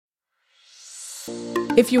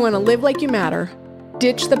If you want to live like you matter,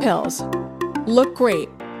 ditch the pills, look great,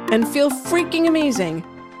 and feel freaking amazing,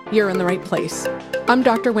 you're in the right place. I'm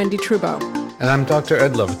Dr. Wendy Trudeau. And I'm Dr.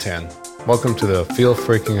 Ed Levitan. Welcome to the Feel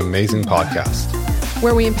Freaking Amazing podcast,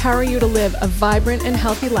 where we empower you to live a vibrant and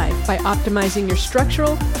healthy life by optimizing your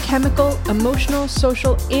structural, chemical, emotional,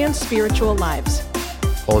 social, and spiritual lives.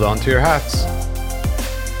 Hold on to your hats.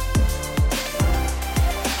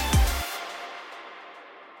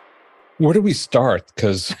 Where do we start?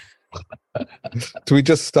 Because do we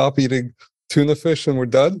just stop eating tuna fish and we're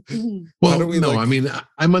done? Well, I mean,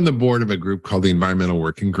 I'm on the board of a group called the Environmental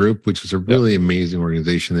Working Group, which is a really amazing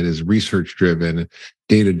organization that is research-driven,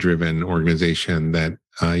 data-driven organization that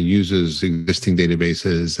uses existing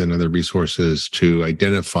databases and other resources to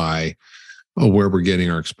identify where we're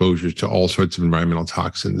getting our exposures to all sorts of environmental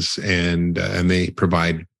toxins, and they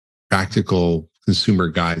provide practical consumer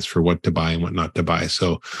guides for what to buy and what not to buy.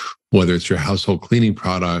 So whether it's your household cleaning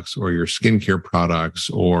products or your skincare products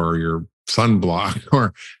or your sunblock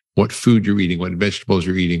or what food you're eating, what vegetables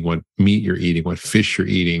you're eating, what meat you're eating, what fish you're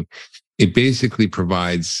eating, it basically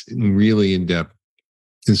provides really in-depth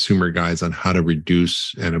consumer guides on how to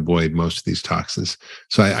reduce and avoid most of these toxins.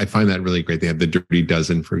 So I find that really great. They have the Dirty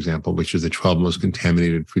Dozen, for example, which is the 12 most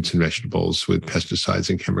contaminated fruits and vegetables with pesticides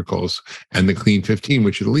and chemicals, and the Clean 15,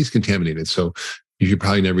 which is the least contaminated. So you should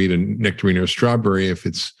probably never eat a nectarine or a strawberry if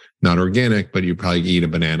it's not organic, but you probably eat a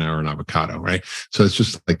banana or an avocado, right? So it's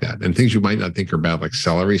just like that. And things you might not think are bad, like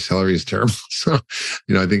celery. Celery is terrible. So,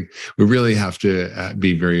 I think we really have to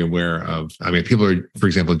be very aware of, people are, for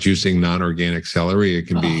example, juicing non-organic celery. It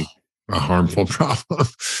can be a harmful problem.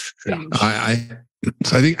 So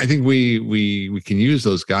I think we can use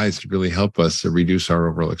those guides to really help us reduce our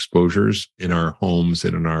overall exposures in our homes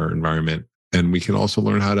and in our environment. And we can also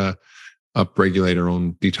learn how to upregulate our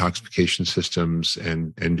own detoxification systems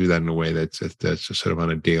and do that in a way that's sort of on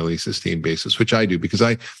a daily sustained basis, which I do because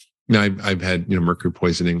I've had mercury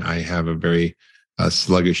poisoning. I have a very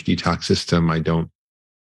sluggish detox system. I don't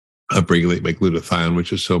upregulate my glutathione,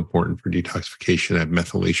 which is so important for detoxification. I have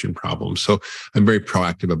methylation problems. So I'm very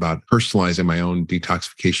proactive about personalizing my own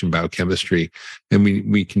detoxification biochemistry. And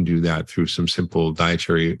we can do that through some simple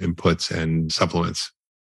dietary inputs and supplements.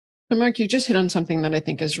 So Mark, you just hit on something that I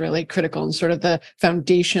think is really critical and sort of the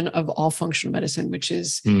foundation of all functional medicine, which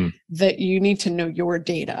is that you need to know your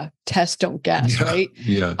data. Test, don't guess, right?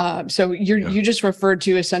 Yeah. So you just referred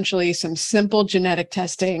to essentially some simple genetic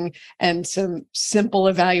testing and some simple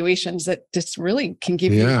evaluations that just really can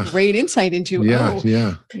give you great insight into,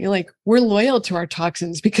 you're like, we're loyal to our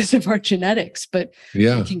toxins because of our genetics, but we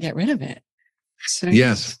can get rid of it. So,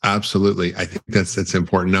 yes, absolutely. I think that's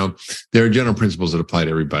important. Now, there are general principles that apply to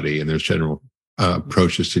everybody, and there's general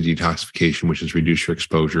approaches to detoxification, which is reduce your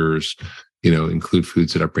exposures, include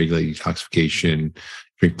foods that upregulate detoxification,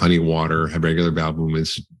 drink plenty of water, have regular bowel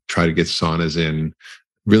movements, try to get saunas in,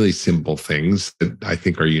 really simple things that I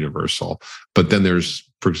think are universal. But then there's,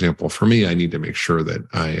 for example, for me, I need to make sure that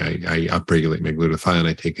I upregulate my glutathione.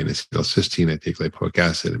 I take N-acetylcysteine, I take lipoic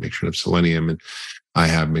acid, I make sure I have selenium, and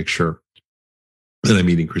I make sure that I'm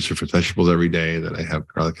eating cruciferous vegetables every day, that I have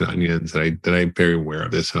garlic and onions, that I'm very aware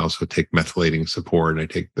of this, and also take methylating support, and I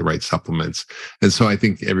take the right supplements. And so I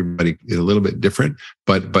think everybody is a little bit different,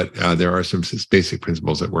 but there are some basic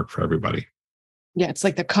principles that work for everybody. Yeah, it's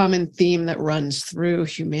like the common theme that runs through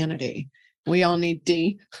humanity. We all need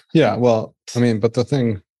D. Yeah, well, but the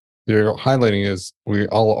thing you're highlighting is we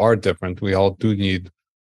all are different. We all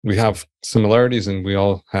we have similarities and we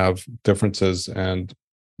all have differences, and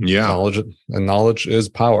knowledge is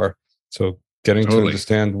power. So getting to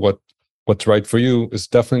understand what's right for you is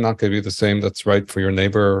definitely not going to be the same that's right for your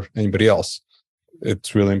neighbor or anybody else.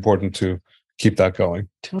 It's really important to keep that going.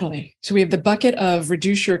 Totally. So we have the bucket of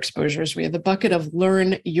reduce your exposures. We have the bucket of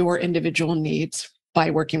learn your individual needs by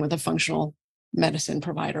working with a functional medicine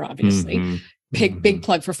provider, obviously. Big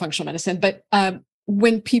plug for functional medicine. But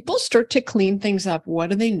when people start to clean things up, what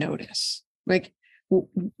do they notice? Like,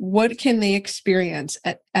 what can they experience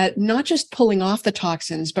at not just pulling off the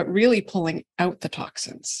toxins, but really pulling out the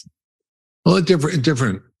toxins? Well, it's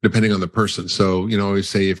different depending on the person. So, I always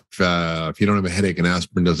say if you don't have a headache, an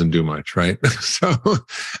aspirin doesn't do much, right? So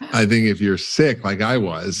I think if you're sick, like I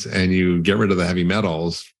was, and you get rid of the heavy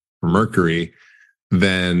metals or mercury,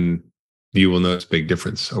 then you will notice a big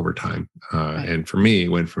difference over time. And for me, it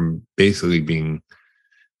went from basically being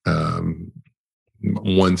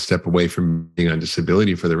one step away from being on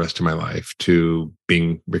disability for the rest of my life to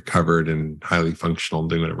being recovered and highly functional and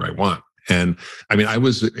doing whatever I want. And I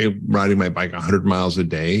was riding my bike 100 miles a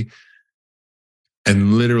day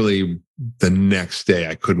And literally the next day,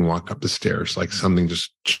 I couldn't walk up the stairs. Like something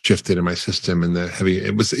just shifted in my system, and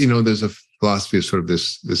it was, there's a philosophy of sort of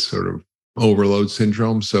this sort of overload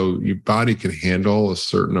syndrome. So your body can handle a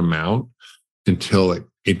certain amount until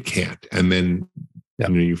it can't. And then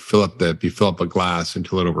you fill up a glass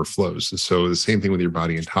until it overflows. And so the same thing with your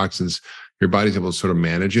body and toxins, your body's able to sort of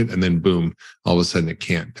manage it, and then boom, all of a sudden it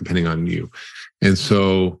can't, depending on you. And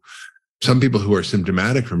so some people who are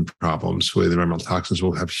symptomatic from problems with environmental toxins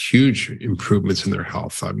will have huge improvements in their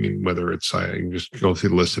health. I mean, whether it's, I can just go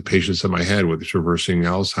through the list of patients in my head, whether it's reversing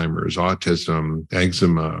Alzheimer's, autism,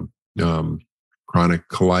 eczema, chronic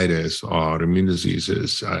colitis, autoimmune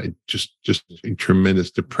diseases, just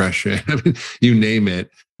tremendous depression. I mean, you name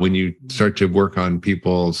it. When you start to work on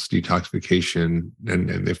people's detoxification,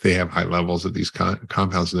 and if they have high levels of these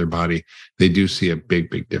compounds in their body, they do see a big,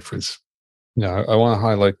 big difference. Yeah, I want to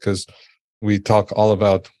highlight, because we talk all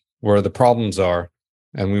about where the problems are,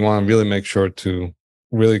 and we want to really make sure to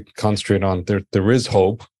really concentrate on there is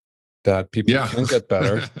hope that people can get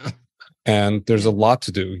better. And there's a lot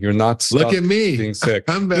to do. You're not stuck. Look at me being sick.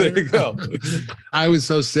 I'm better. There you go. I was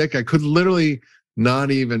so sick, I could literally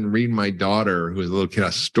not even read my daughter, who was a little kid,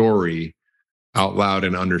 a story out loud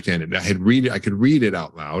and understand it. I could read it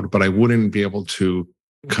out loud, but I wouldn't be able to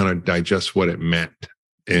kind of digest what it meant.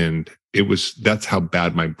 And that's how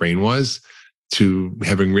bad my brain was, to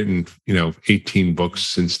having written, 18 books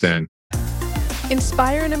since then.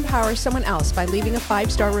 Inspire and empower someone else by leaving a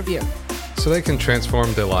 5-star review, so they can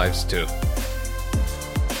transform their lives too.